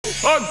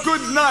a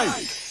good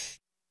night.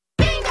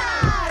 Bingo!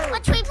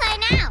 What should we play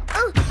now?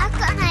 Oh, I've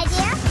got an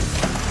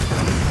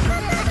idea.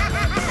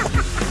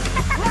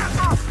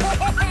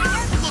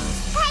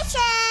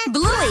 Expression!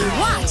 Bluey,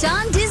 watch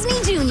on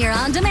Disney Junior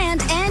on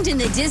demand and in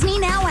the Disney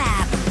Now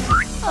app.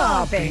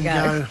 Oh,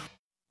 bingo.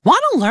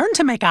 Want to learn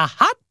to make a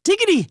hot,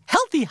 diggity,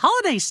 healthy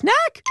holiday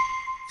snack?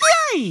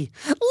 Yay!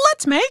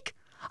 Let's make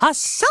a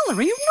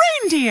celery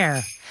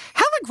reindeer.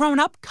 Have a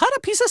grown-up cut a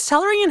piece of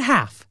celery in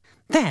half.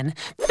 Then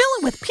fill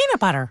it with peanut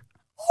butter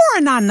or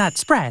a non-nut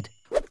spread.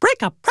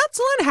 Break a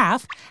pretzel in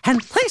half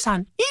and place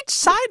on each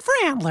side for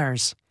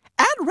antlers.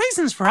 Add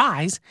raisins for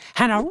eyes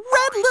and a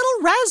red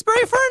little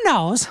raspberry for a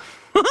nose.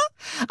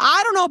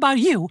 I don't know about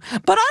you,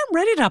 but I'm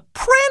ready to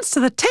prance to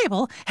the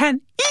table and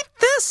eat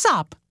this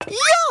up.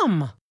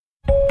 Yum!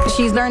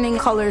 She's learning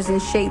colors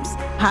and shapes.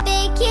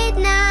 Big kid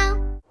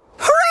now.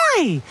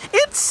 Hooray!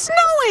 It's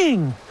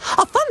snowing!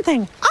 A fun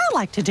thing I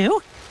like to do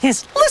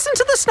is listen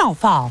to the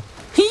snowfall.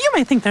 You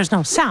may think there's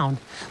no sound,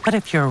 but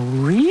if you're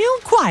real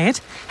quiet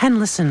and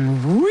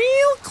listen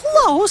real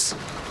close,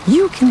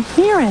 you can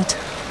hear it.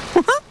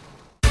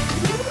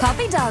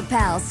 Puppy Dog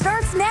Pal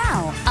starts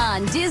now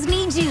on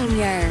Disney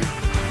Junior.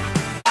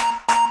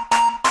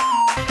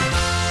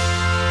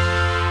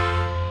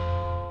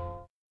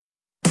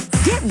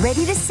 Get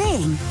ready to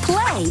sing,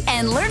 play,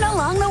 and learn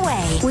along the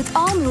way with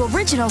all new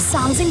original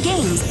songs and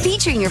games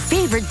featuring your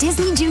favorite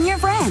Disney Junior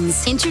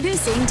friends.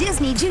 Introducing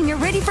Disney Junior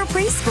Ready for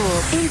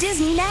Preschool in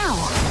Disney Now.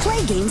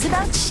 Play games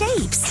about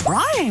shapes,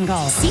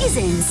 Triangles,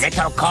 seasons,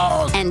 Little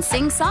cold. and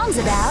sing songs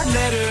about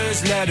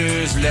Letters,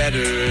 letters,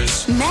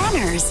 letters.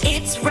 manners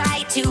It's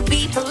right to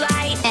be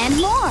polite. and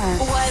more.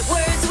 What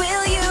words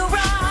will you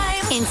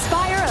rhyme?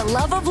 Inspire a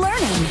love of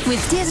learning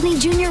with Disney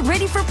Junior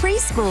Ready for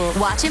Preschool.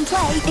 Watch and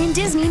play in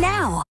Disney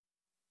Now.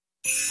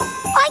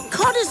 I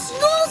caught a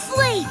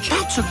snowflake.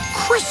 That's a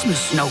Christmas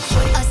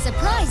snowflake. A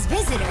surprise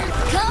visitor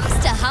comes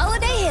to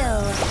Holiday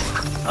Hill.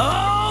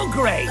 Oh,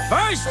 great.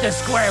 First a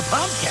square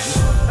pumpkin,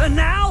 and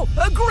now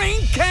a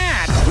green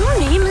cat. Your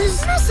name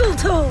is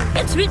Mistletoe.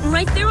 It's written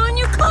right there on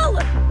your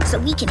collar, so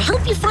we can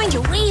help you find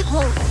your way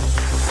home.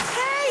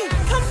 Hey,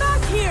 come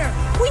back here.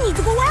 We need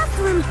to go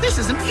after him. This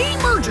is an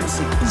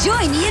emergency.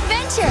 Join the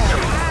adventure.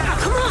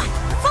 Come on,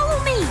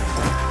 follow me.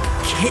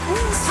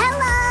 Kittens,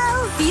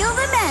 Hello. feel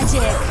the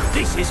magic,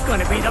 This is going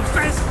to be the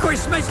best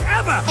Christmas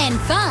ever. and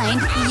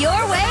find your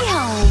way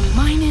home.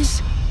 Mine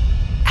is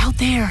out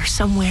there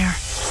somewhere.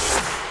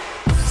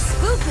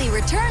 Spookly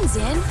returns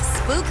in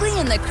Spookly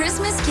and the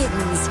Christmas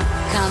Kittens.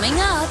 Coming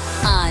up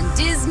on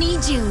Disney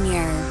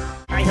Junior.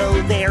 Hi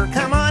ho there,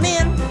 come on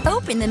in.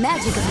 Open the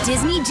magic of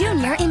Disney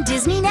Junior in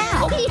Disney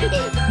Now.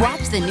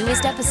 Watch the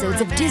newest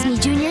episodes of Disney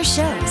Junior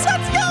shows.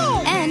 Let's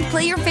go! And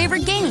play your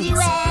favorite games.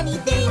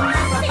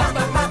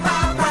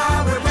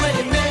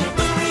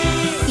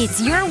 It's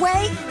your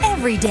way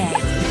every day.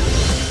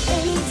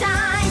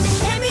 Anytime,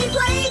 every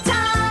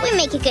playtime. We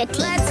make a good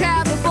team. Let's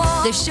have a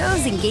ball. The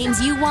shows and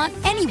games you want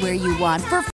anywhere you want for